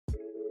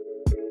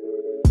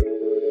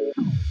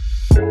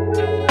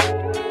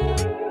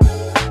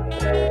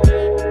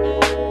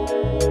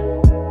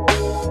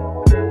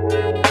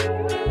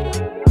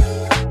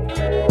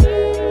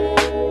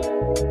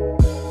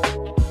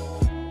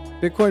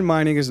Bitcoin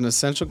mining is an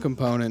essential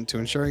component to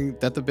ensuring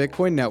that the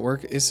Bitcoin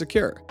network is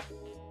secure.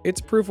 Its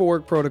proof of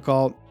work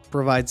protocol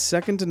provides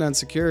second to none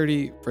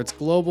security for its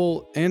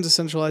global and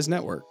decentralized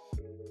network.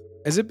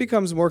 As it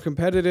becomes more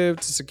competitive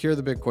to secure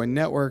the Bitcoin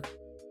network,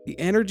 the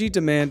energy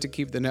demand to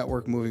keep the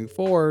network moving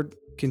forward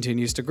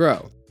continues to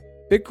grow.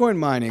 Bitcoin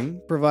mining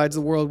provides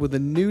the world with a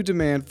new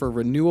demand for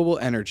renewable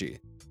energy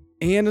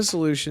and a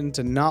solution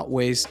to not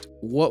waste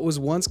what was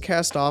once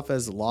cast off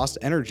as lost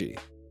energy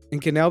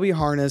and can now be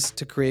harnessed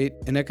to create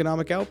an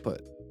economic output.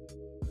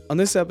 On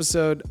this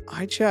episode,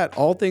 I chat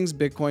all things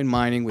Bitcoin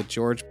mining with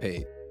George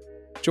Pate.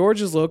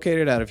 George is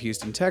located out of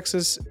Houston,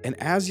 Texas,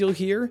 and as you'll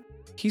hear,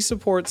 he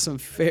supports some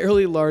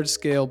fairly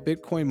large-scale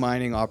Bitcoin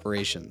mining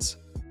operations.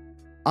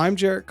 I'm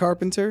Jarrett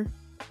Carpenter,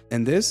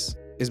 and this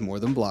is More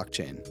Than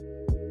Blockchain.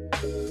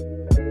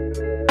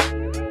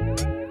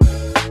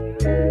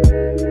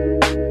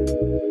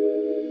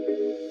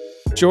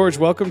 George,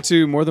 welcome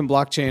to More Than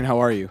Blockchain. How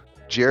are you?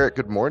 Jarrett,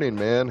 good morning,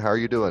 man. How are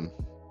you doing?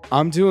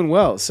 I'm doing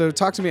well. So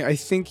talk to me. I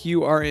think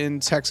you are in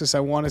Texas.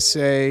 I want to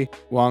say,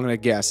 well, I'm going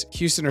to guess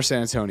Houston or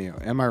San Antonio.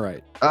 Am I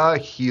right?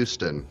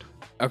 Houston.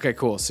 Okay,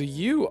 cool. So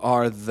you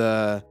are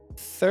the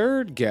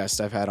third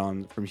guest I've had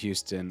on from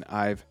Houston.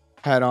 I've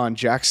had on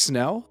Jack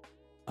Snell,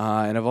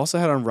 and I've also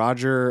had on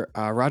Roger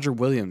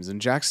Williams.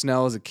 And Jack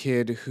Snell is a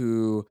kid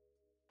who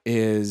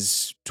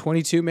is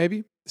 22,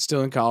 maybe,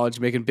 still in college,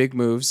 making big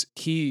moves.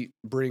 He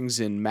brings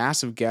in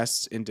massive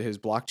guests into his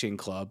blockchain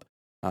club.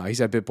 He's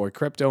had BitBoy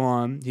Crypto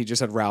on. He just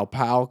had Raoul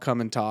Pal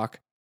come and talk.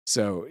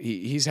 So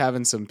he's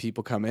having some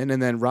people come in. And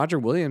then Roger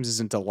Williams is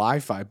into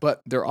Li-Fi,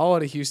 but they're all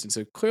out of Houston.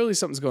 So clearly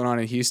something's going on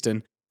in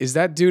Houston. Is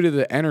that due to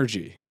the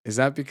energy? Is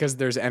that because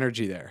there's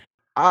energy there?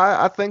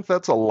 I think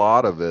that's a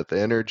lot of it. The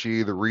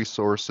energy, the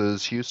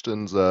resources.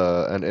 Houston's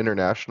an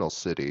international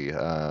city,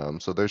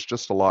 so there's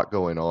just a lot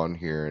going on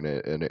here, and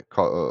it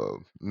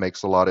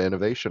makes a lot of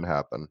innovation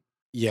happen.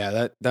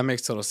 Yeah, that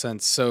makes total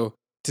sense. So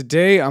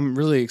today I'm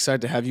really excited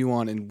to have you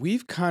on, and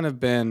we've kind of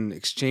been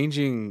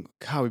exchanging.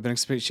 God, we've been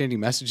exchanging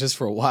messages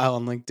for a while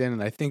on LinkedIn,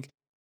 and I think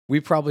we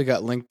probably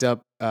got linked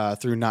up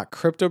through Not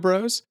Crypto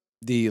Bros,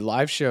 the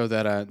live show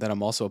that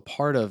I'm also a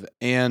part of.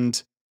 And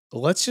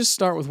let's just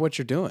start with what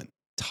you're doing.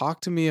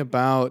 Talk to me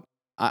about.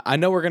 I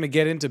know we're going to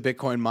get into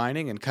Bitcoin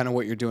mining and kind of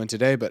what you're doing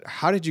today, but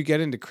how did you get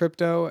into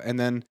crypto, and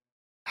then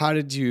how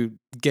did you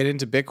get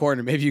into Bitcoin,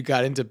 or maybe you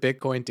got into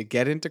Bitcoin to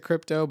get into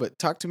crypto? But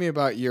talk to me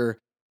about your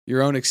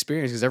own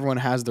experience, because everyone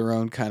has their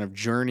own kind of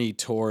journey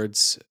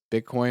towards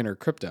Bitcoin or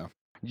crypto.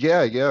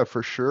 Yeah,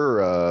 for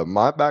sure.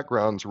 My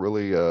background's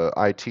really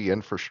IT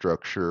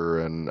infrastructure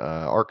and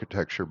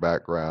architecture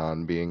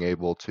background, being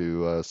able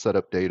to set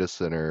up data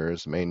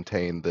centers,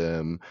 maintain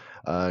them,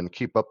 and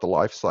keep up the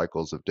life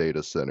cycles of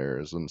data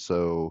centers. And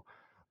so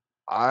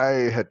I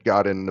had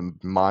got into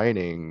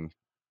mining.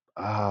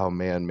 Oh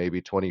man,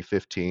 maybe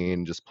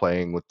 2015, just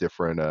playing with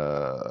different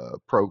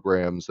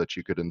programs that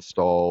you could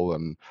install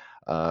and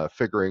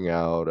figuring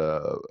out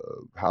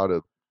how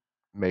to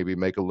maybe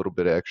make a little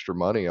bit of extra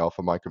money off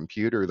of my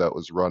computer that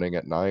was running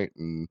at night,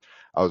 and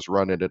I was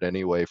running it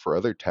anyway for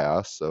other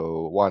tasks,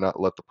 so why not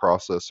let the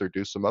processor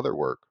do some other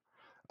work?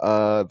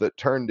 That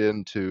turned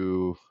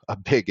into a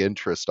big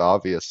interest,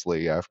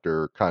 obviously,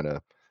 after kind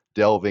of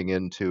delving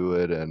into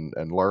it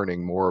and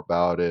learning more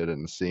about it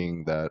and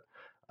seeing that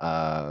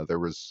there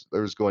was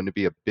going to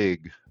be a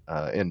big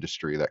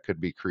industry that could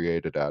be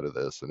created out of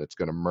this, and it's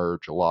going to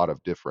merge a lot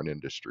of different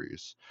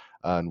industries.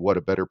 And what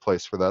a better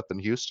place for that than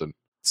Houston?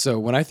 So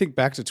when I think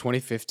back to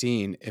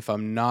 2015, if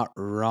I'm not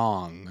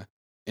wrong,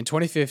 in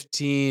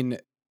 2015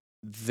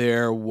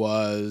 there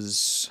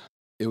was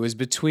it was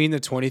between the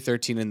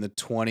 2013 and the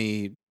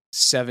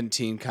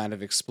 2017 kind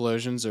of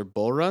explosions or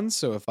bull runs.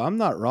 So if I'm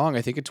not wrong,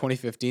 I think in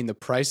 2015 the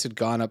price had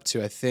gone up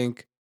to, I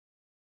think,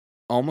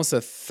 almost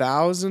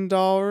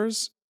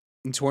 $1,000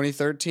 in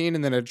 2013,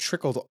 and then it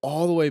trickled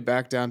all the way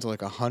back down to like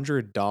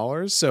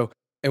 $100. So,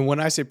 and when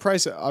I say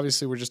price,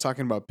 obviously we're just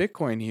talking about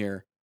Bitcoin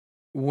here.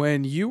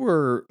 When you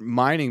were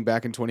mining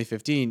back in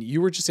 2015, you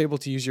were just able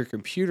to use your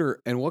computer,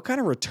 and what kind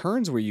of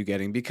returns were you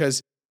getting?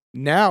 Because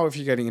now, if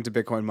you're getting into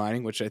Bitcoin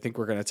mining, which I think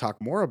we're going to talk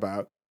more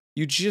about,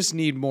 you just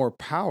need more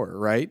power,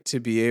 right? To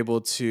be able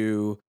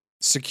to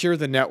secure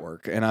the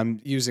network. And I'm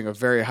using a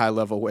very high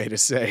level way to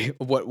say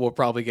what we'll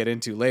probably get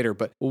into later.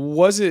 But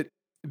was it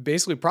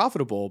basically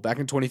profitable back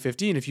in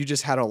 2015 if you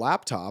just had a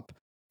laptop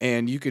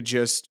and you could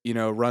just,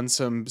 run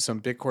some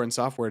Bitcoin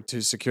software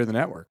to secure the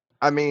network?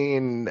 I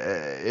mean,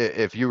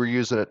 if you were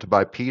using it to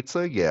buy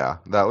pizza, yeah,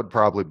 that would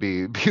probably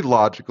be be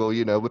logical,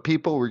 but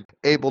people were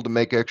able to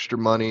make extra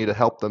money to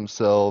help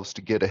themselves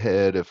to get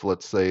ahead if,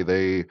 let's say,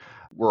 they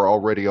were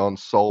already on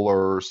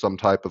solar or some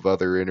type of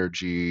other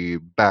energy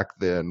back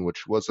then,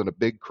 which wasn't a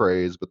big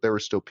craze, but there were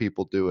still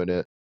people doing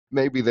it.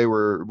 Maybe they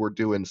were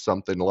doing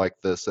something like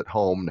this at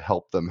home to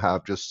help them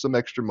have just some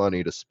extra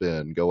money to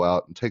spend, go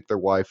out and take their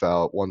wife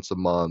out once a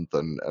month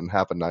and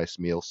have a nice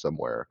meal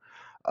somewhere.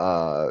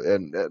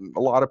 And a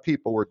lot of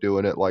people were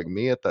doing it like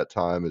me at that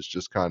time, is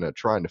just kind of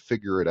trying to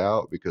figure it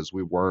out because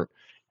we weren't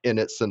in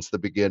it since the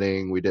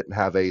beginning. We didn't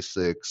have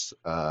ASICs.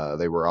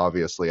 They were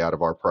obviously out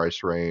of our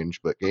price range,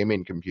 but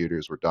gaming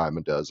computers were dime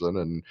a dozen,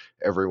 and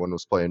everyone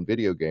was playing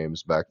video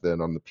games back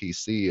then on the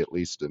PC, at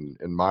least in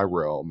my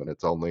realm, and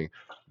it's only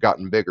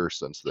gotten bigger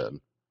since then.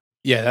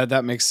 Yeah,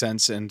 that makes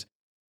sense. And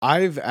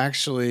I've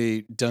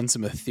actually done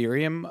some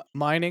Ethereum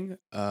mining.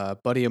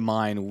 Buddy of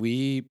mine,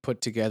 we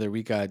put together,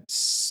 we got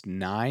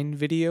 9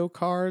 video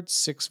cards,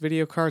 6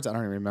 video cards, I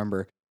don't even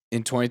remember,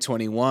 in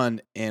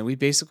 2021. And we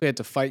basically had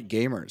to fight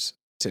gamers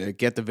to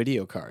get the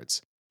video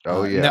cards.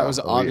 Oh And that yeah, was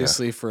oh yeah.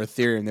 obviously for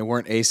Ethereum. They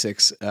weren't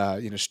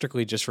ASICs,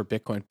 strictly just for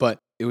Bitcoin. But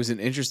it was an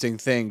interesting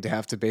thing to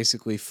have to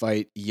basically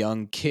fight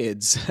young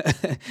kids,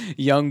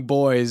 young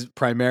boys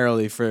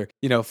primarily for,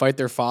 fight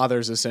their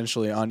fathers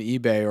essentially on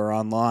eBay or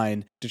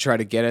online to try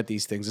to get at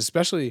these things,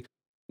 especially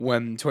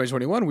when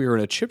 2021 we were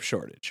in a chip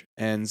shortage.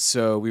 And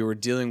so we were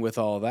dealing with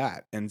all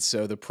that. And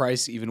so the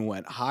price even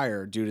went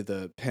higher due to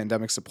the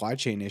pandemic supply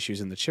chain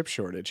issues and the chip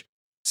shortage.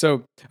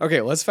 So,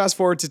 okay, let's fast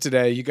forward to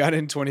today. You got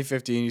in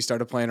 2015, you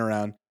started playing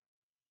around.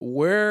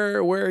 Where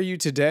are you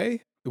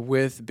today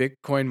with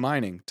Bitcoin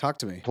mining? Talk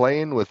to me.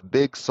 Playing with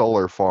big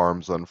solar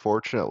farms,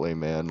 unfortunately,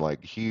 man,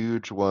 like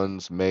huge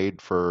ones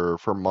made for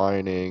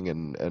mining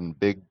and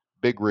big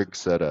rig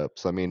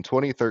setups. I mean,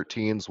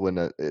 2013's when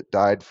it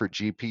died for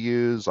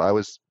GPUs. I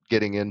was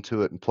getting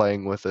into it and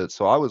playing with it,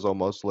 so I was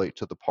almost late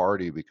to the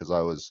party because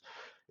I was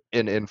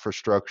in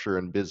infrastructure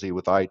and busy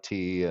with IT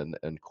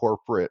and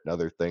corporate and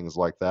other things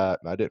like that.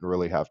 And I didn't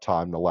really have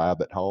time to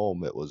lab at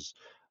home. It was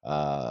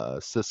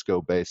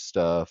Cisco based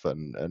stuff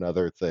and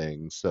other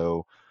things.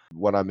 So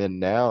what I'm in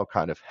now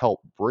kind of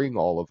help bring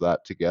all of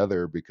that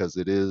together because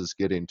it is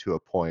getting to a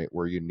point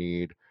where you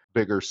need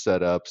bigger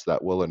setups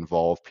that will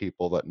involve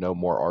people that know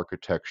more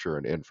architecture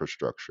and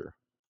infrastructure.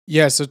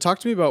 Yeah, so talk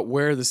to me about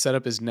where the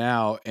setup is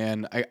now.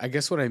 And I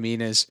guess what I mean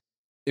is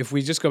if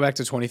we just go back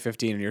to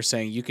 2015 and you're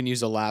saying you can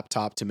use a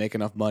laptop to make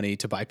enough money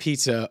to buy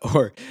pizza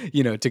or,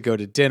 to go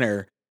to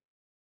dinner,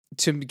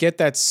 to get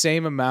that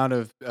same amount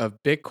of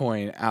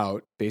Bitcoin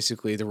out,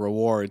 basically the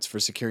rewards for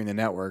securing the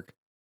network,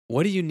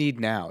 what do you need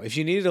now? If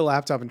you needed a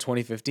laptop in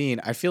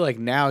 2015, I feel like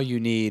now you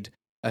need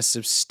a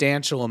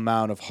substantial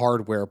amount of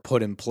hardware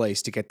put in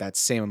place to get that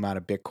same amount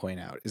of Bitcoin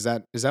out. Is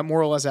that more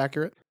or less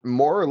accurate?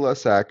 More or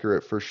less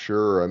accurate for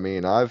sure. I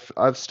mean,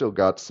 I've still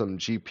got some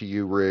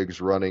GPU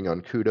rigs running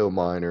on Kudo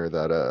Miner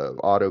that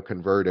auto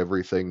convert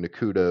everything to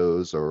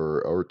Kudos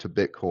or to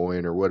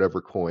Bitcoin or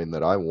whatever coin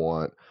that I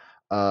want.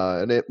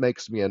 And it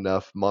makes me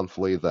enough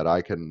monthly that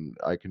I can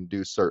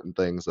do certain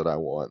things that I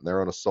want.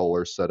 They're on a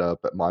solar setup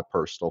at my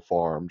personal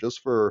farm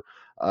just for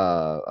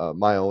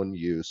my own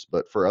use,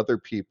 but for other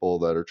people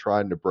that are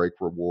trying to break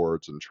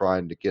rewards and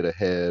trying to get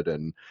ahead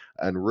and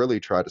really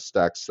try to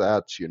stack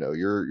sats,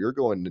 you're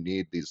going to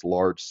need these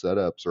large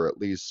setups or at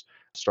least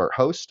start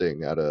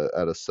hosting at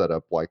a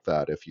setup like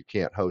that if you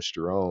can't host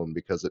your own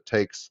because it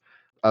takes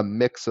a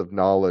mix of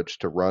knowledge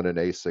to run an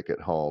ASIC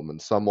at home.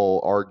 And some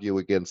will argue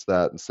against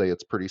that and say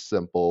it's pretty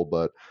simple,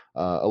 but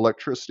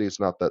electricity is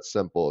not that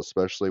simple,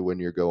 especially when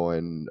you're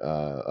going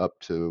up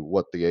to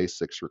what the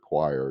ASICs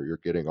require.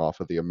 You're getting off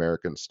of the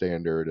American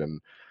standard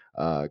and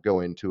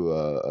going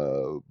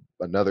to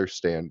another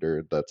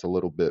standard that's a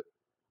little bit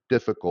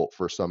difficult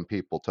for some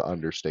people to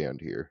understand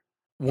here.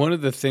 One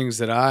of the things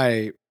that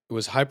I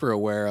was hyper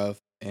aware of,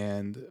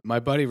 and my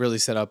buddy really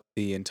set up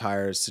the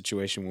entire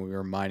situation when we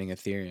were mining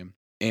Ethereum,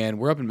 and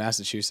we're up in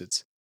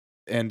Massachusetts,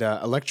 and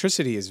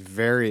electricity is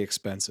very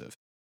expensive.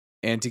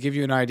 And to give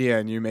you an idea,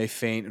 and you may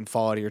faint and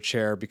fall out of your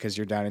chair because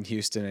you're down in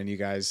Houston and you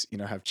guys,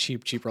 have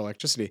cheaper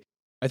electricity.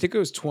 I think it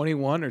was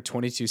 21 or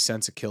 22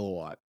 cents a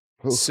kilowatt.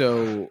 Oof.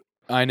 So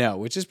I know,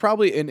 which is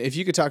probably, and if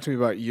you could talk to me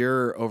about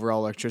your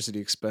overall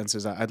electricity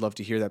expenses, I'd love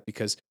to hear that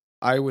because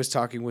I was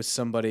talking with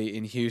somebody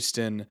in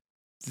Houston.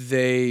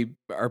 They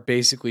are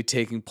basically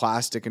taking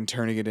plastic and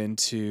turning it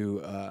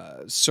into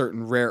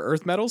certain rare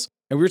earth metals.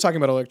 And we were talking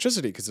about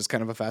electricity because it's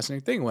kind of a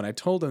fascinating thing. When I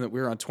told him that we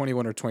were on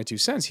 21 or 22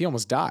 cents, he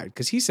almost died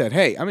because he said,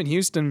 "Hey, I'm in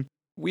Houston.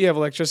 We have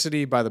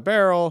electricity by the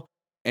barrel,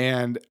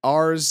 and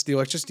ours, the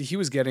electricity he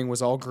was getting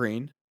was all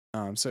green.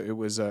 So it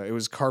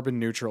was carbon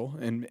neutral,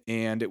 and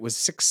it was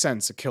 6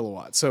 cents a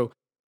kilowatt. So,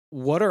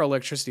 what are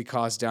electricity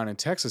costs down in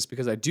Texas?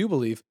 Because I do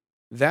believe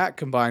that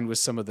combined with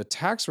some of the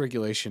tax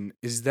regulation,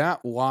 is that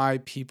why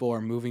people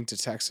are moving to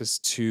Texas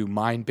to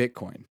mine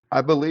Bitcoin?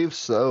 I believe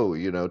so.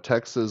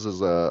 Texas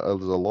is a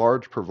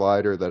large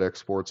provider that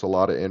exports a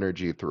lot of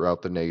energy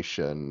throughout the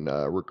nation.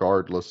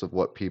 Regardless of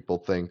what people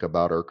think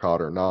about ERCOT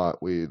or not,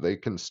 they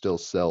can still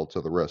sell to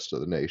the rest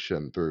of the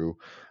nation through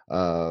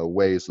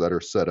ways that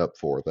are set up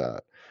for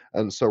that.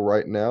 And so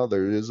right now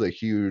there is a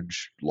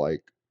huge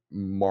like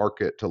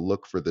market to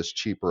look for this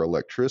cheaper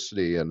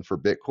electricity. And for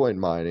Bitcoin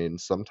mining,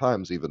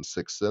 sometimes even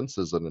 6 cents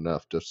isn't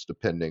enough, just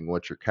depending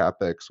what your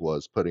capex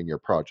was putting your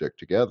project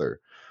together.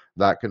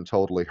 That can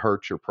totally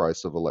hurt your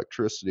price of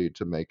electricity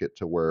to make it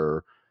to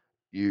where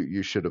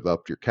you should have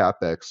upped your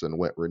capex and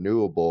went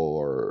renewable,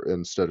 or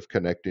instead of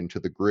connecting to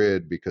the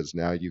grid, because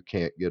now you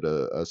can't get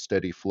a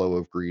steady flow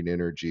of green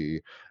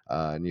energy,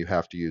 and you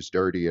have to use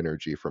dirty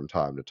energy from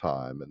time to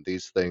time. And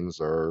these things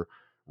are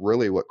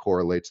really what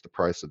correlates the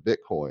price of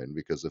Bitcoin,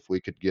 because if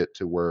we could get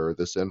to where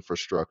this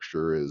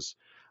infrastructure is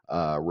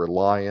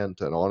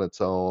reliant and on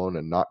its own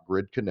and not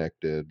grid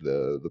connected,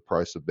 the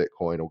price of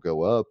Bitcoin will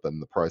go up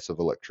and the price of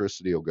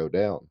electricity will go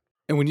down.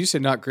 And when you say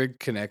not grid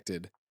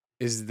connected,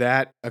 is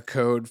that a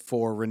code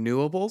for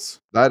renewables?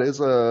 That is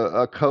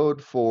a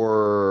code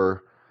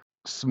for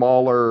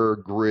smaller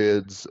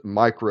grids,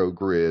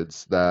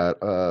 microgrids that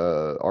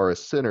are a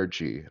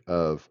synergy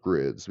of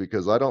grids,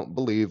 because I don't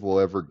believe we'll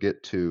ever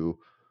get to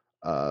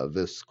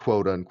this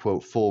quote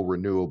unquote full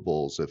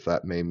renewables, if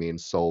that may mean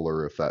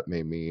solar, if that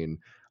may mean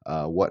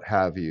what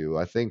have you.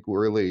 I think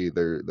really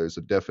there's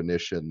a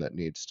definition that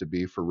needs to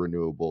be for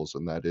renewables,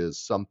 and that is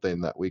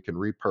something that we can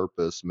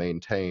repurpose,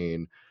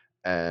 maintain,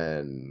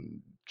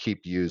 and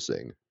keep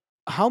using.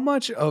 How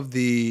much of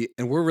the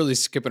and we're really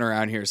skipping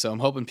around here, so I'm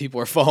hoping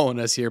people are following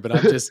us here, but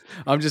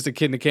I'm just a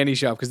kid in a candy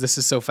shop because this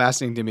is so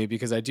fascinating to me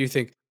because I do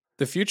think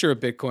the future of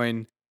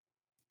Bitcoin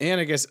and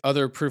I guess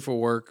other proof of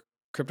work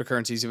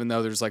cryptocurrencies, even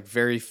though there's like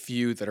very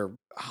few that are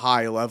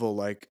high level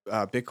like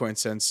Bitcoin,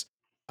 since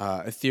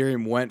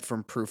Ethereum went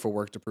from proof of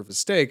work to proof of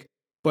stake.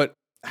 But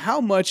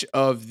how much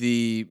of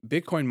the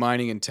Bitcoin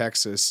mining in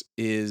Texas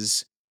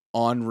is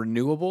on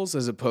renewables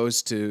as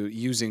opposed to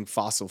using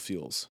fossil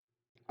fuels?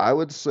 I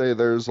would say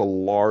there's a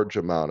large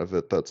amount of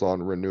it that's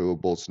on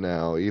renewables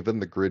now, even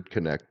the grid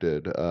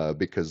connected,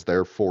 because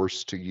they're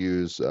forced to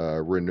use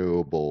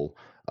renewable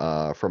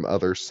from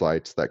other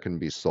sites that can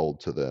be sold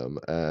to them.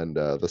 And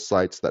the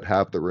sites that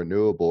have the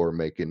renewable are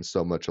making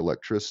so much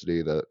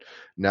electricity that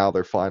now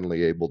they're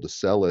finally able to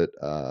sell it,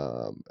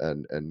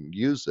 and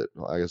use it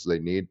as they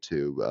need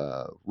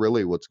to.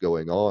 Really, what's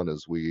going on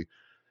is we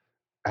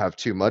have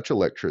too much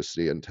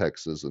electricity in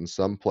Texas in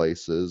some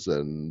places,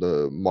 and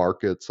the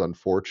markets,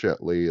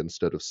 unfortunately,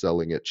 instead of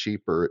selling it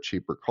cheaper at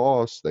cheaper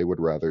costs, they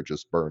would rather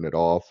just burn it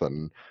off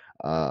and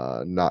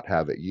not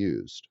have it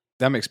used.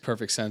 That makes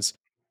perfect sense.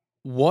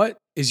 What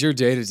is your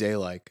day to day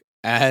like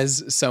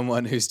as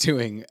someone who's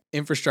doing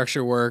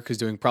infrastructure work, who's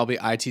doing probably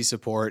IT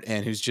support,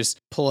 and who's just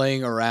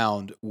playing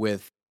around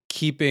with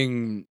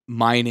keeping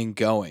mining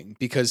going?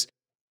 Because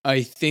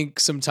I think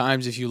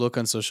sometimes if you look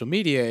on social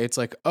media, it's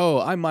like, oh,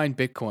 I mine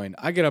Bitcoin.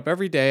 I get up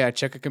every day, I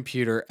check a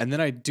computer, and then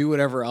I do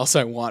whatever else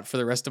I want for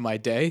the rest of my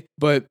day.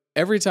 But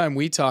every time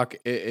we talk,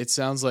 it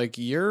sounds like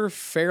you're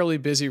fairly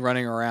busy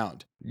running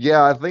around.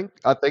 Yeah, I think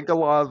a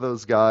lot of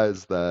those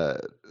guys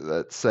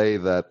that say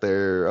that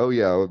they're, "Oh,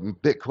 yeah,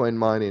 Bitcoin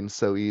mining's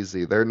so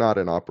easy," they're not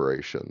in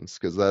operations,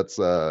 because that's,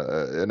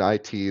 in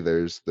IT,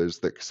 there's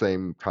the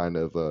same kind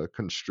of,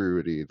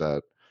 construity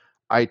that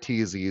IT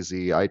is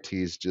easy. IT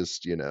is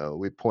just,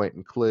 we point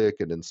and click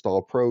and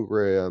install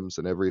programs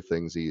and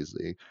everything's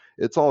easy.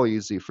 It's all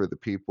easy for the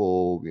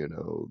people,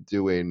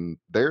 doing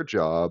their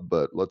job,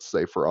 but let's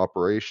say for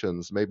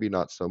operations, maybe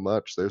not so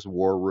much. There's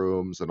war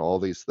rooms and all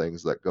these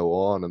things that go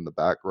on in the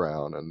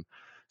background. And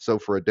so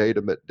for a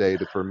data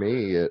for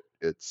me,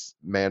 it's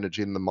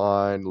managing the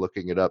mine,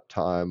 looking at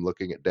uptime,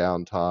 looking at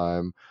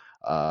downtime,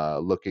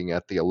 looking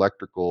at the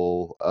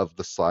electrical of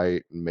the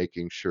site and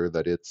making sure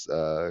that it's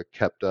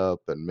kept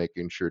up, and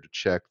making sure to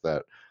check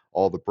that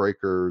all the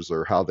breakers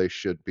are how they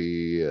should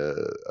be.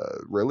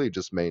 Really,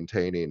 just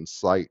maintaining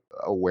site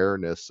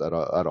awareness at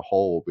a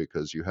whole,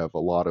 because you have a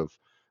lot of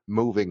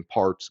moving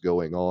parts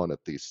going on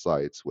at these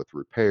sites with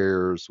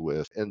repairs,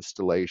 with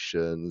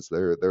installations.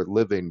 They're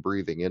living,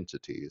 breathing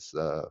entities.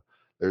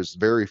 There's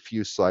very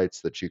few sites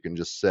that you can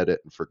just set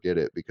it and forget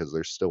it, because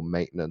there's still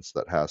maintenance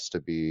that has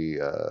to be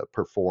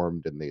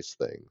performed in these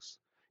things,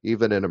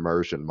 even in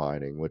immersion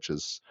mining, which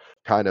is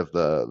kind of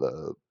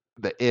the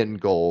end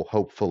goal,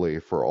 hopefully,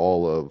 for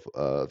all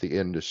of the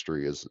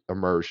industry, is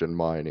immersion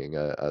mining,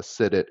 a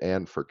sit it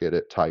and forget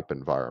it type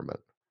environment.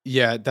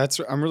 Yeah,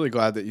 I'm really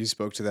glad that you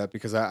spoke to that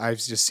because I've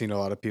just seen a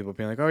lot of people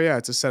being like, "Oh yeah,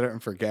 it's a set it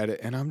and forget it,"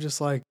 and I'm just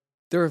like,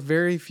 there are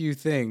very few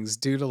things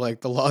due to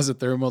like the laws of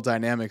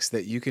thermodynamics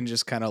that you can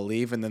just kind of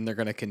leave and then they're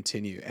going to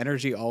continue.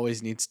 Energy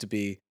always needs to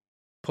be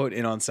put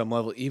in on some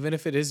level, even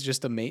if it is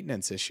just a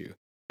maintenance issue.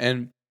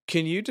 And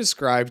can you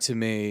describe to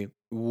me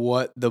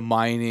what the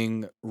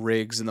mining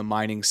rigs and the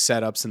mining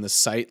setups and the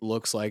site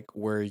looks like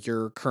where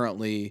you're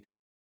currently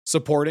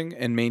supporting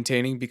and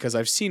maintaining? Because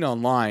I've seen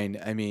online,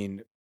 I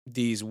mean,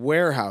 these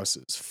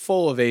warehouses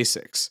full of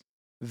ASICs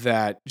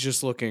that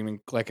just looking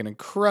like an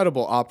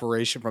incredible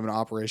operation from an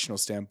operational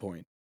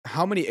standpoint.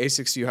 How many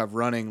ASICs do you have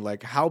running?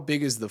 Like, how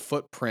big is the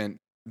footprint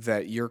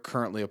that you're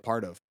currently a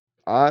part of?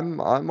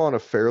 I'm on a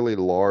fairly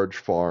large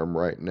farm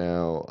right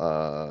now.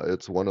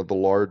 It's one of the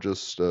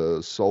largest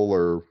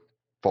solar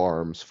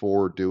farms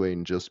for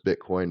doing just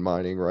Bitcoin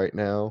mining right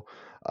now.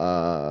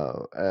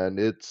 And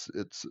it's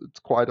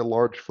quite a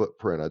large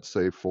footprint. I'd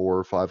say 400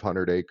 or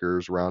 500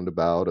 acres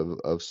roundabout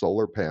of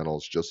solar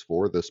panels just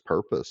for this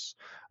purpose.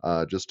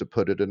 Just to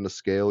put it into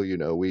scale,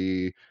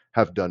 we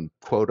have done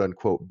quote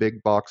unquote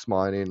big box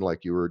mining,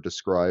 like you were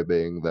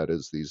describing. That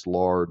is these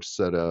large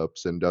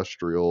setups,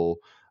 industrial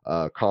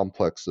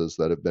complexes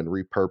that have been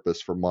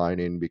repurposed for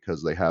mining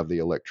because they have the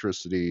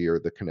electricity or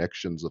the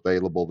connections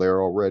available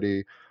there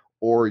already.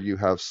 Or you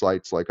have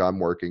sites like I'm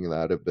working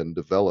that have been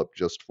developed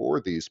just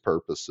for these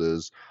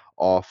purposes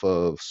off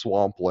of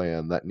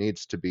swampland that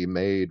needs to be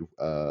made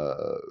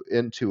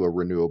into a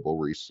renewable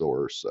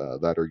resource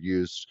that are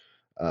used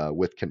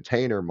with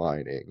container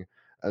mining.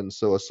 And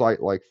so a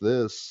site like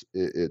this,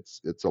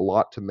 it's a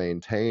lot to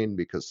maintain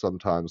because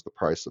sometimes the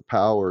price of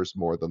power is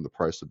more than the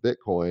price of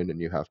Bitcoin,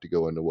 and you have to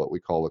go into what we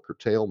call a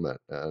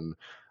curtailment. And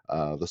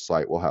the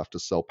site will have to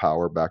sell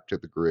power back to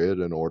the grid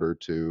in order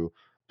to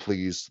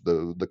please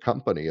the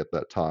company at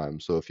that time.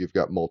 So if you've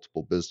got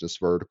multiple business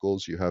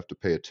verticals, you have to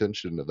pay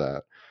attention to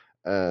that.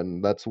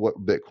 And that's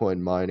what Bitcoin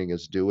mining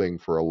is doing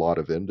for a lot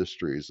of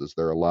industries is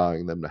they're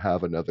allowing them to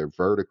have another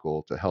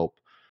vertical to help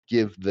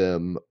give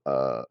them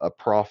a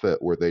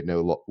profit where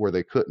where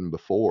they couldn't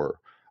before.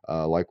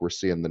 Like we're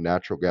seeing the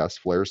natural gas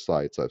flare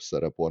sites. I've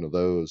set up one of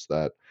those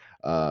that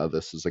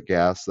this is a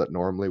gas that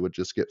normally would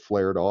just get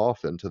flared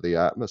off into the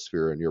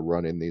atmosphere, and you're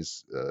running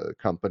these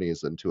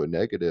companies into a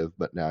negative,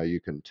 but now you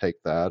can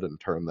take that and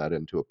turn that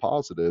into a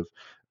positive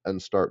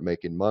and start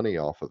making money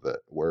off of it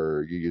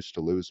where you used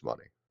to lose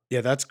money.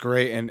 Yeah, that's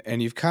great,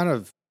 and you've kind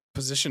of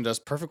positioned us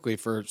perfectly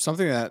for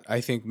something that I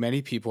think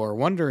many people are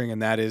wondering,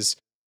 and that is,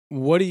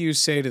 what do you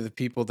say to the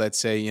people that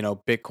say,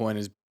 Bitcoin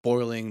is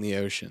boiling the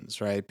oceans,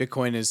 right?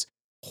 Bitcoin is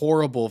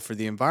horrible for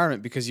the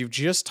environment because you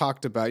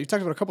talked about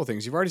a couple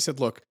things. You've already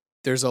said, look,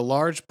 there's a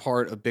large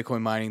part of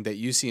Bitcoin mining that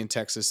you see in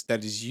Texas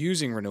that is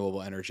using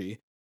renewable energy.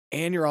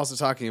 And you're also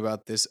talking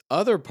about this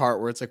other part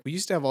where it's like we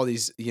used to have all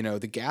these,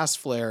 the gas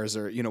flares,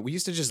 or, we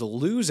used to just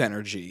lose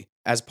energy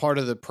as part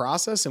of the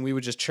process, and we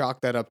would just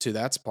chalk that up to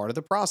that's part of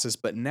the process.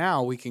 But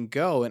now we can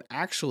go and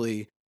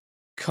actually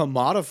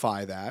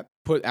commodify that,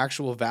 put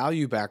actual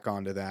value back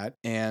onto that,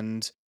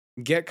 and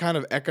get kind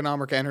of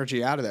economic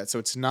energy out of that. So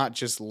it's not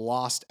just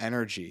lost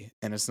energy,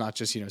 and it's not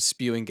just,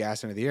 spewing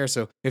gas into the air.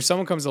 So if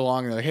someone comes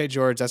along and they're like, hey,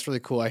 George, that's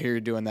really cool. I hear you're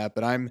doing that,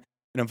 but I'm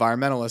an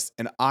environmentalist,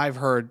 and I've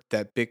heard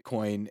that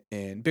Bitcoin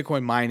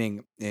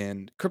mining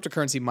and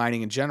cryptocurrency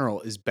mining in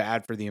general is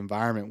bad for the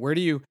environment. Where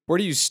do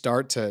you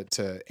start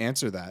to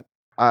answer that?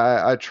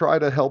 I try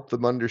to help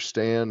them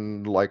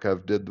understand, like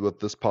I've did with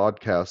this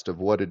podcast, of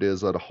what it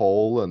is at a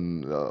whole,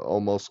 and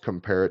almost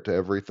compare it to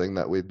everything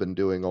that we've been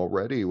doing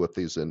already with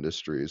these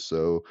industries.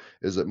 So,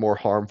 is it more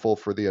harmful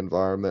for the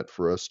environment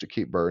for us to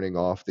keep burning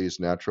off these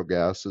natural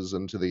gases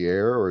into the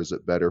air, or is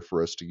it better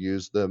for us to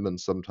use them in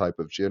some type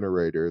of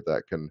generator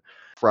that can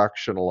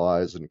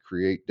fractionalize and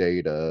create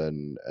data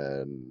and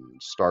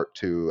start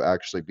to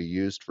actually be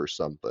used for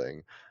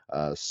something?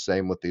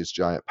 Same with these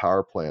giant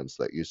power plants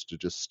that used to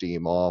just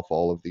steam off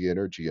all of the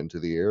energy into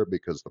the air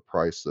because the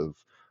price of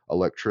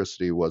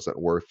electricity wasn't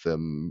worth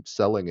them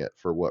selling it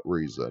for what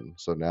reason.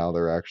 So now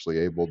they're actually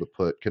able to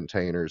put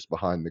containers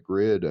behind the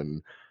grid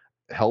and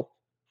help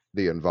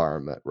the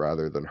environment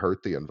rather than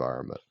hurt the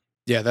environment.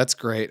 Yeah, that's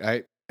great.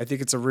 I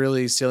think it's a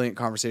really salient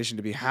conversation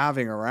to be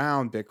having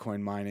around Bitcoin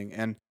mining,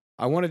 and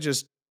I want to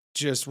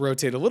just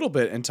rotate a little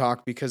bit and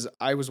talk because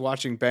I was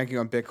watching Banking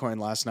on Bitcoin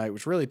last night,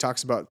 which really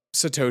talks about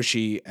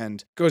Satoshi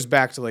and goes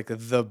back to like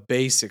the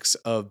basics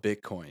of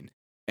Bitcoin.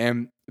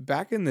 And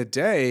back in the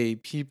day,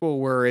 people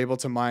were able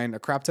to mine a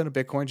crap ton of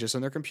Bitcoin just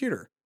on their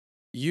computer.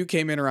 You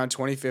came in around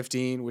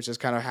 2015, which is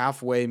kind of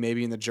halfway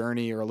maybe in the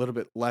journey or a little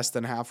bit less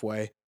than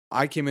halfway.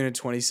 I came in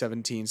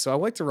 2017. So I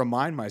like to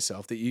remind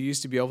myself that you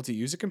used to be able to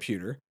use a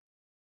computer,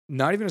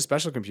 not even a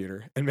special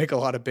computer, and make a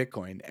lot of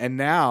Bitcoin. And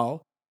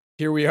now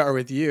here we are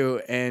with you,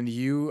 and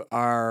you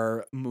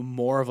are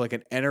more of like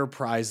an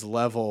enterprise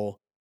level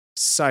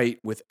site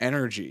with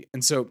energy.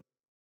 And so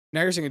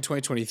now you're saying in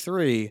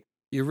 2023,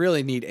 you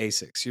really need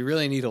ASICs. You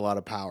really need a lot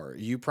of power.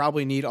 You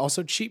probably need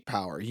also cheap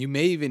power. You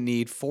may even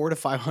need 400 to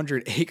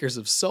 500 acres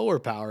of solar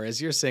power, as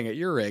you're saying at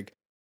your rig.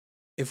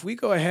 If we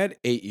go ahead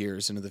 8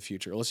 years into the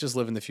future, let's just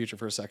live in the future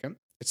for a second.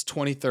 It's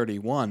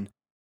 2031.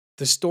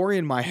 The story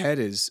in my head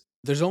is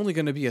there's only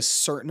going to be a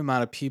certain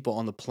amount of people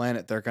on the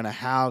planet that are going to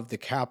have the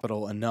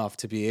capital enough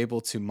to be able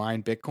to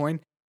mine Bitcoin.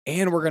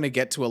 And we're going to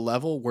get to a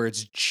level where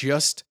it's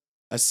just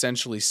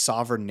essentially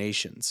sovereign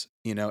nations.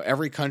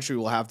 Every country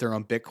will have their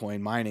own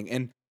Bitcoin mining.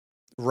 And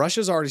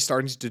Russia's already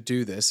starting to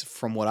do this,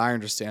 from what I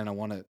understand. I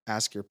want to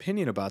ask your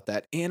opinion about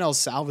that. And El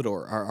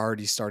Salvador are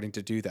already starting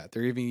to do that.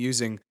 They're even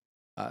using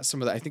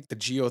some of the, I think the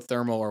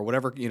geothermal or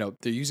whatever,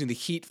 they're using the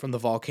heat from the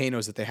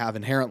volcanoes that they have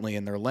inherently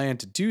in their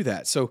land to do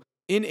that. So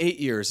in 8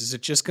 years, is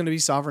it just going to be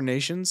sovereign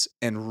nations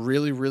and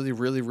really, really,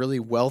 really, really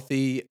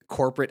wealthy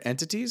corporate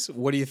entities?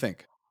 What do you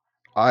think?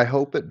 I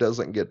hope it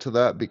doesn't get to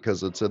that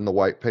because it's in the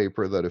white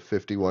paper that if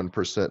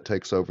 51%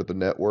 takes over the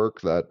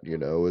network, that,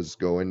 is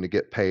going to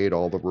get paid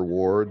all the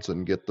rewards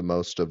and get the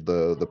most of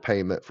the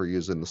payment for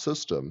using the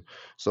system.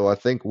 So I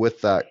think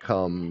with that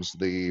comes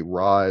the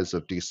rise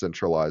of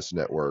decentralized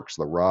networks,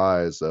 the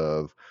rise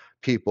of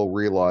people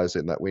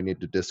realizing that we need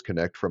to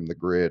disconnect from the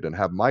grid and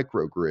have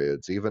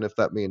microgrids, even if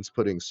that means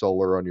putting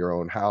solar on your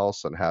own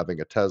house and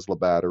having a Tesla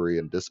battery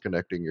and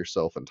disconnecting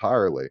yourself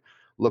entirely.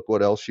 Look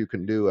what else you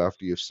can do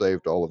after you've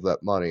saved all of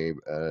that money,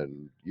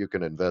 and you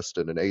can invest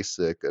in an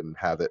ASIC and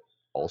have it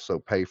also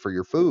pay for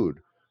your food.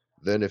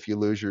 Then if you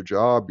lose your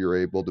job, you're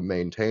able to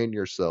maintain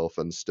yourself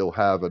and still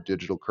have a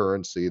digital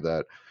currency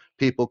that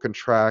people can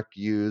track,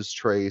 use,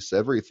 trace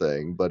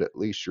everything, but at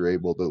least you're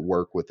able to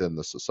work within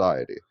the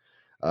society.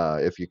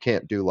 If you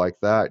can't do like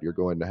that, you're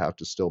going to have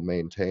to still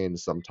maintain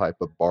some type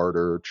of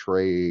barter,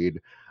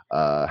 trade,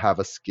 have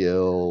a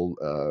skill,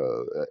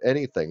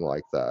 anything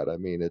like that. I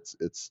mean,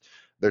 it's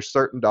there's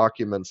certain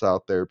documents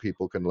out there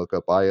people can look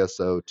up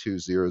ISO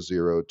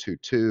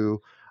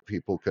 20022.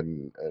 People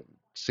can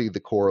see the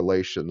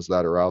correlations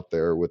that are out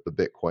there with the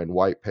Bitcoin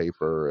white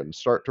paper and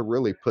start to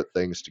really put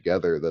things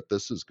together that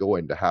this is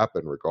going to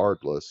happen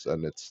regardless.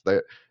 And it's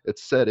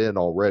set in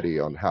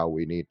already on how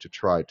we need to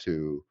try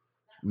to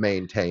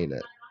maintain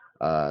it.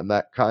 And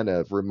that kind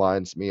of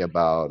reminds me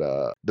about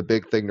the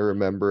big thing to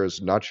remember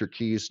is not your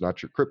keys,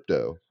 not your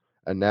crypto.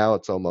 And now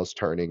it's almost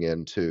turning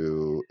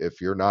into if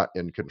you're not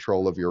in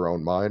control of your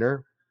own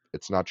miner,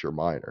 it's not your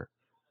miner.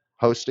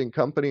 Hosting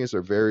companies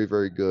are very,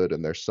 very good,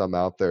 and there's some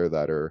out there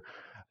that are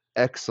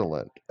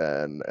excellent,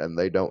 and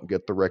they don't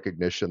get the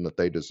recognition that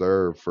they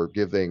deserve for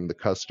giving the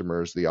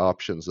customers the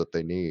options that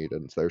they need.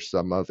 And there's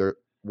some other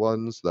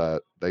ones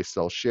that they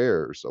sell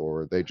shares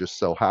or they just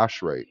sell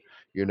hash rate.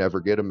 You never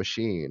get a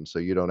machine, so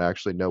you don't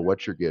actually know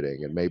what you're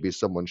getting, and maybe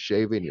someone's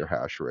shaving your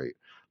hash rate.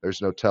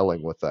 There's no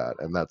telling with that,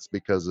 and that's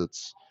because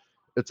it's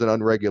an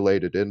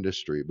unregulated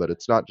industry. But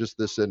it's not just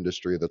this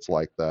industry that's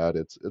like that.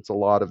 It's a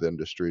lot of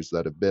industries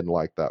that have been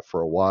like that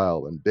for a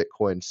while, and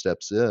Bitcoin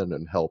steps in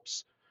and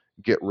helps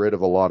get rid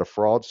of a lot of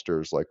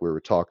fraudsters, like we were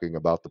talking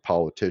about the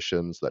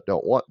politicians that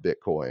don't want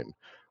Bitcoin.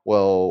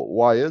 Well,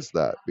 why is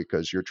that?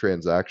 Because your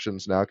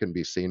transactions now can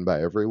be seen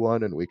by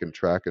everyone and we can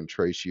track and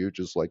trace you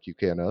just like you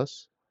can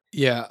us.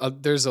 Yeah,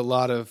 there's a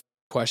lot of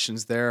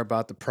questions there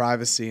about the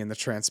privacy and the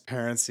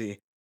transparency.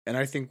 And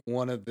I think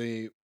one of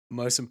the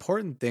most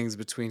important things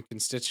between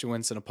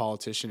constituents and a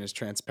politician is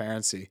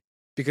transparency.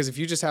 Because if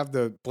you just have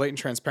the blatant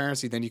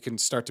transparency, then you can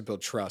start to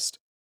build trust.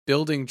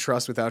 Building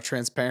trust without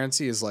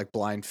transparency is like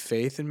blind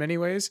faith in many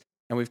ways.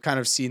 And we've kind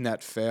of seen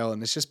that fail.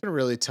 And it's just been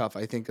really tough,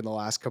 I think, in the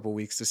last couple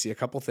weeks to see a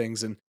couple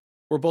things. And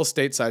we're both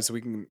stateside, so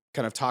we can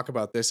kind of talk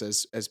about this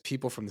as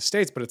people from the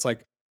States. But it's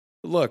like,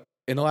 look,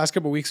 in the last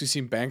couple weeks, we've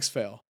seen banks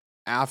fail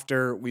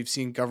after we've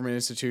seen government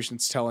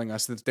institutions telling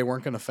us that they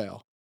weren't going to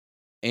fail.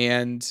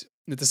 And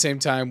at the same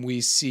time,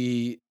 we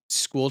see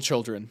school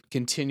children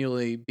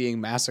continually being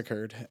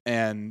massacred,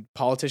 and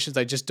politicians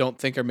I just don't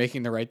think are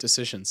making the right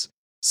decisions.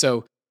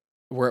 So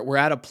we're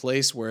at a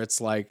place where it's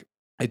like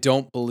I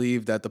don't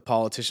believe that the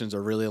politicians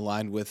are really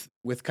aligned with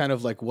kind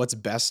of like what's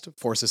best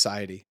for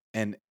society.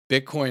 And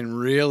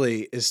Bitcoin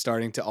really is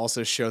starting to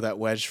also show that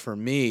wedge for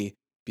me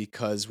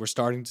because we're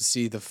starting to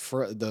see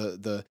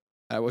the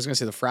I was going to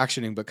say the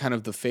fractioning, but kind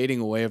of the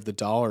fading away of the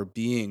dollar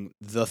being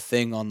the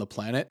thing on the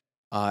planet.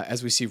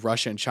 As we see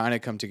Russia and China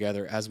come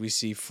together, as we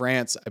see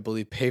France, I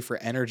believe, pay for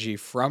energy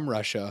from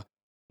Russia,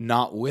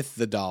 not with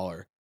the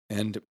dollar.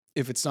 And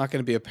if it's not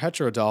going to be a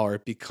petrodollar,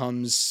 it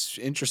becomes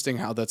interesting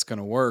how that's going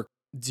to work.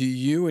 Do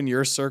you in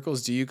your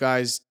circles, do you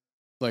guys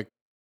like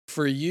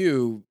for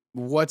you,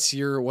 what's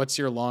your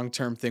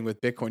long-term thing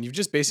with Bitcoin? You've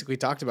just basically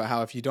talked about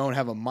how if you don't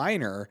have a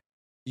miner,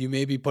 you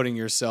may be putting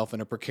yourself in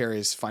a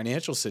precarious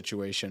financial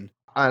situation.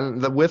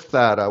 And with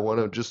that, I want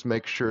to just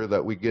make sure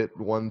that we get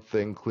one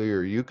thing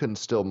clear. You can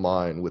still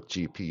mine with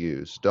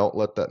GPUs. Don't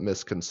let that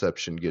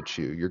misconception get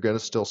you. You're going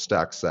to still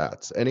stack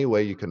sats. Any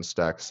way you can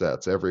stack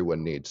sats,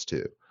 everyone needs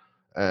to.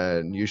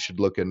 And you should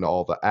look into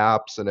all the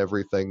apps and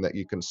everything that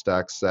you can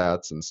stack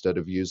sats instead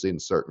of using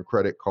certain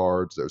credit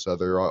cards. There's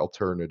other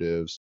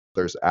alternatives.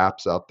 There's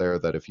apps out there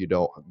that if you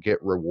don't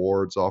get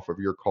rewards off of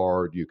your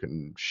card, you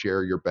can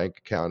share your bank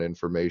account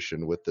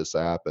information with this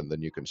app and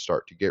then you can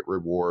start to get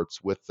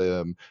rewards with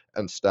them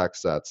and stack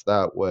sats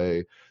that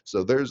way.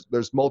 So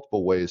there's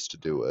multiple ways to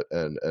do it.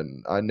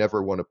 And I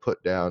never want to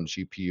put down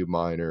GPU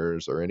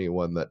miners or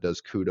anyone that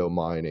does CUDA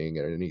mining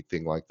and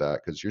anything like that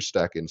because you're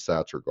stacking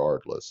sats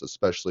regardless,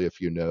 especially if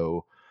you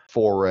know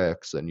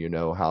Forex and you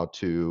know how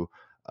to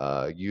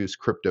use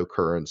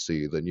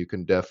cryptocurrency, then you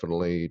can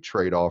definitely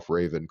trade off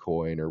Raven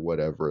coin or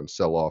whatever and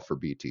sell off for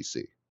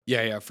BTC.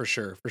 Yeah, yeah, for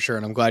sure,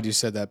 and I'm glad you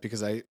said that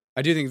because I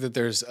do think that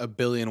there's a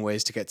billion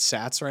ways to get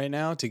Sats right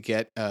now to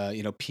get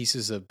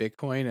pieces of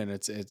Bitcoin, and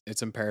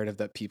it's imperative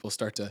that people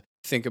start to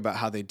think about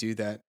how they do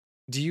that.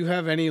 Do you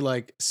have any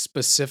like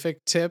specific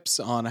tips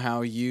on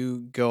how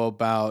you go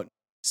about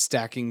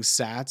stacking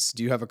Sats?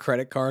 Do you have a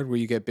credit card where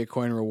you get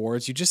Bitcoin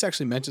rewards? You just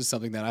actually mentioned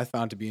something that I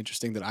found to be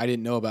interesting that I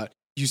didn't know about.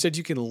 You said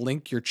you can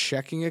link your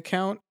checking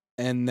account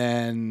and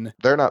then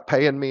They're not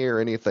paying me or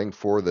anything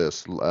for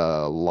this.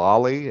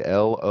 Lolly,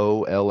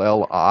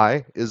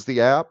 Lolli is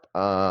the app.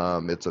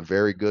 It's a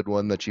very good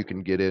one that you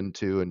can get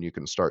into and you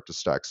can start to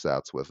stack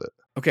sats with it.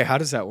 okay, how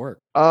does that work?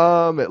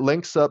 It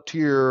links up to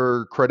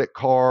your credit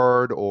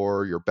card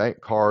or your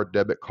bank card,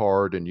 debit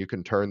card, and you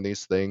can turn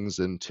these things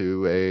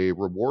into a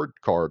reward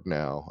card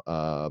now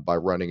by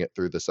running it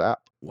through this app.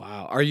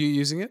 Wow. Are you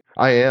using it?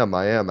 I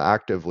am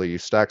actively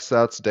stack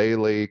sats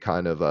daily,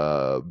 kind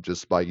of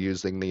just by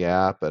using the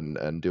app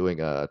and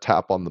doing a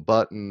tap on the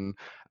button.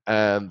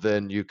 And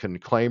then you can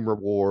claim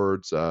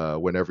rewards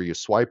whenever you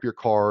swipe your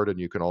card, and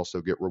you can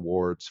also get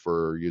rewards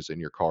for using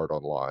your card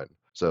online.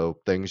 So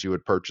things you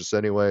would purchase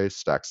anyway,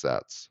 stack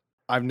sats.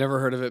 I've never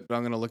heard of it, but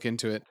I'm going to look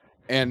into it.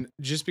 And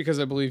just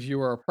because I believe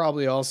you are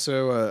probably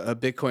also a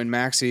Bitcoin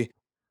maxi,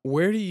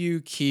 where do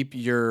you keep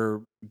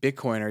your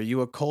Bitcoin? Are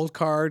you a cold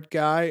card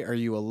guy? Are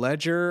you a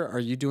ledger? Are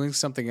you doing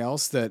something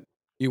else that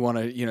you want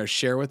to,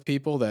 share with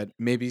people that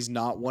maybe is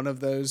not one of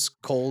those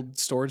cold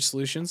storage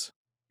solutions?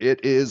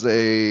 It is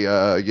a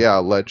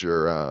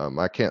ledger.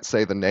 I can't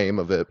say the name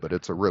of it, but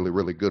it's a really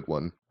really good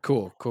one.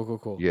 Cool, cool, cool,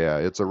 cool. Yeah,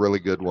 it's a really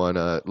good one.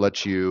 It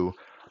lets you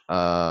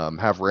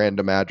have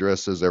random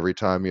addresses every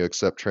time you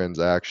accept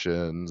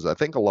transactions. I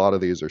think a lot of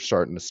these are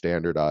starting to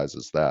standardize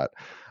as that.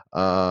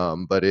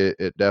 But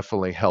it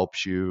definitely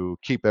helps you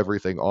keep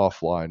everything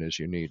offline as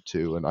you need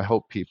to. And I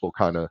hope people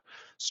kind of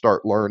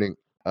start learning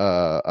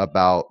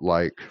about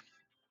like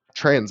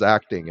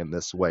transacting in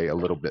this way a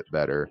little bit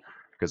better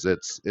because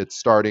it's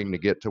starting to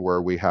get to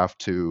where we have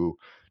to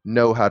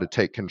know how to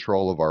take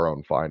control of our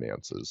own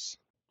finances.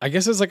 I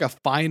guess it's like a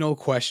final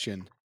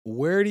question.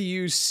 Where do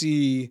you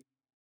see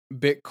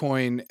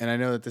Bitcoin, and I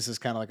know that this is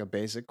kind of like a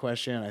basic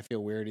question. I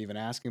feel weird even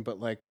asking, but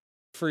like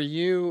for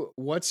you,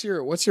 what's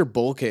your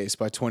bull case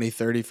by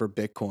 2030 for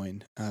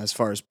Bitcoin as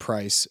far as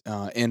price?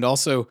 And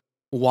also,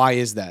 why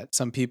is that?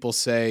 Some people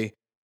say,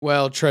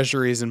 well,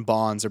 treasuries and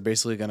bonds are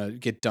basically going to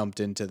get dumped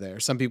into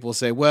there. Some people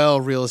say, well,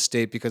 real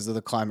estate because of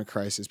the climate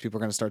crisis, people are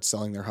going to start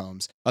selling their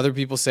homes. Other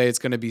people say it's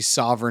going to be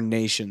sovereign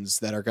nations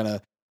that are going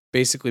to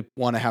basically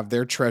want to have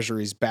their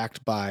treasuries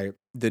backed by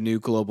the new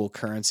global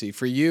currency.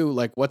 For you,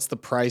 like what's the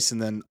price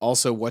and then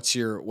also what's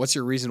your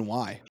reason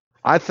why?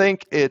 I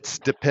think it's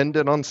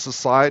dependent on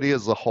society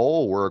as a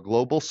whole. We're a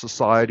global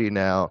society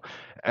now,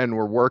 and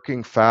we're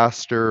working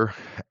faster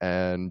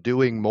and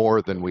doing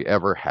more than we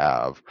ever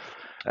have.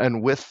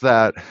 And with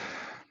that,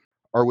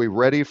 are we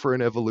ready for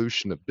an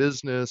evolution of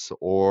business,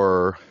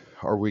 or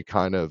are we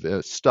kind of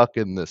stuck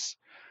in this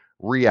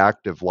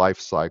reactive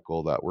life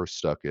cycle that we're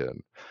stuck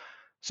in?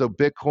 So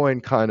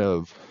Bitcoin kind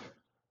of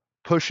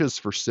pushes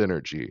for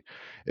synergy.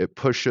 It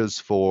pushes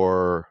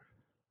for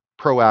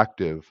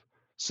proactive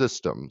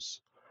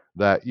systems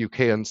that you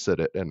can set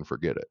it and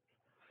forget it.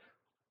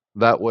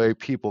 That way,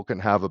 people can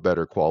have a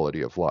better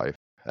quality of life.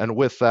 And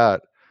with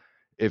that,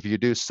 if you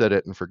do set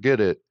it and forget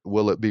it,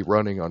 will it be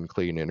running on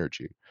clean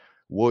energy?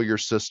 Will your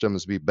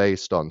systems be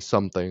based on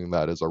something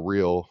that is a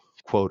real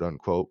quote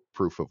unquote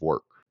proof of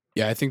work?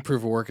 Yeah, I think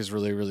proof of work is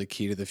really, really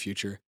key to the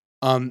future.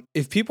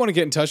 If people want to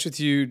get in touch with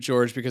you,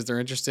 George, because they're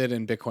interested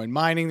in Bitcoin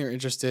mining, they're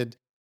interested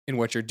in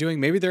what you're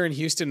doing. Maybe they're in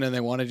Houston and they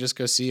want to just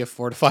go see a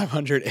 4 to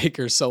 500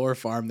 acre solar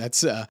farm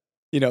that's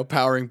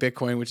powering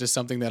Bitcoin, which is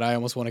something that I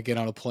almost want to get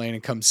on a plane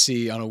and come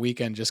see on a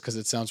weekend just because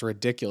it sounds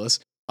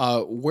ridiculous.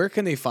 Where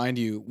can they find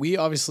you? We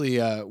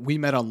obviously we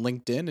met on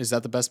LinkedIn. Is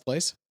that the best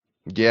place?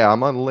 Yeah,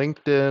 I'm on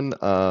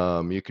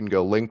LinkedIn. You can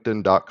go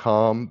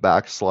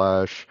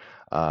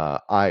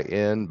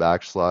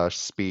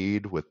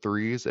linkedin.com/in/speed with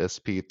threes,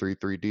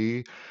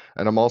 SP33D.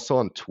 And I'm also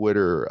on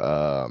Twitter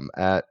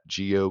at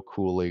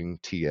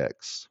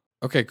geocoolingtx.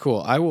 Okay,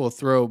 cool. I will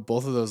throw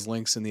both of those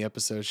links in the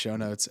episode show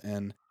notes.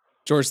 And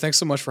George, thanks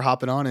so much for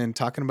hopping on and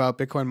talking about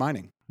Bitcoin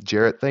mining.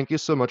 Jarrett, thank you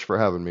so much for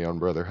having me on,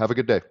 brother. Have a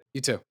good day.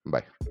 You too.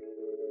 Bye.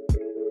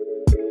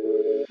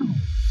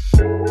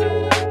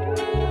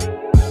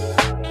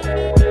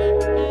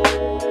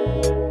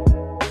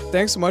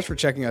 Thanks so much for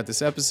checking out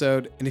this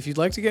episode. And if you'd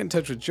like to get in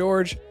touch with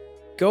George,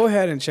 go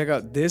ahead and check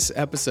out this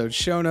episode's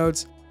show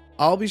notes.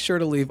 I'll be sure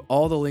to leave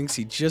all the links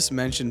he just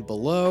mentioned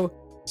below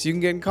so you can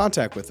get in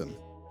contact with him.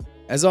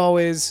 As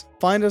always,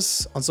 find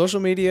us on social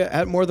media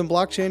at More Than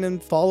Blockchain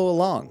and follow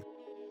along.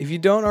 If you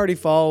don't already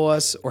follow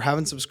us or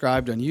haven't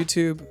subscribed on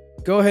YouTube,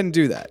 go ahead and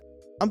do that.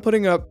 I'm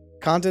putting up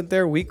content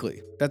there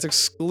weekly that's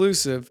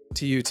exclusive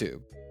to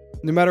YouTube.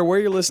 No matter where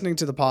you're listening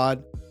to the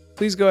pod,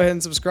 please go ahead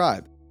and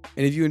subscribe.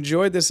 And if you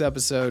enjoyed this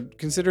episode,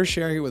 consider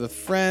sharing it with a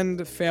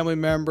friend, family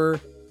member,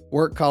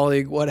 work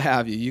colleague, what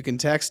have you. You can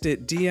text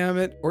it, DM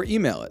it, or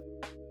email it.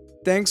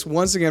 Thanks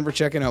once again for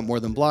checking out More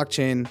Than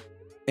Blockchain,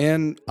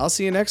 and I'll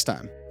see you next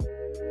time.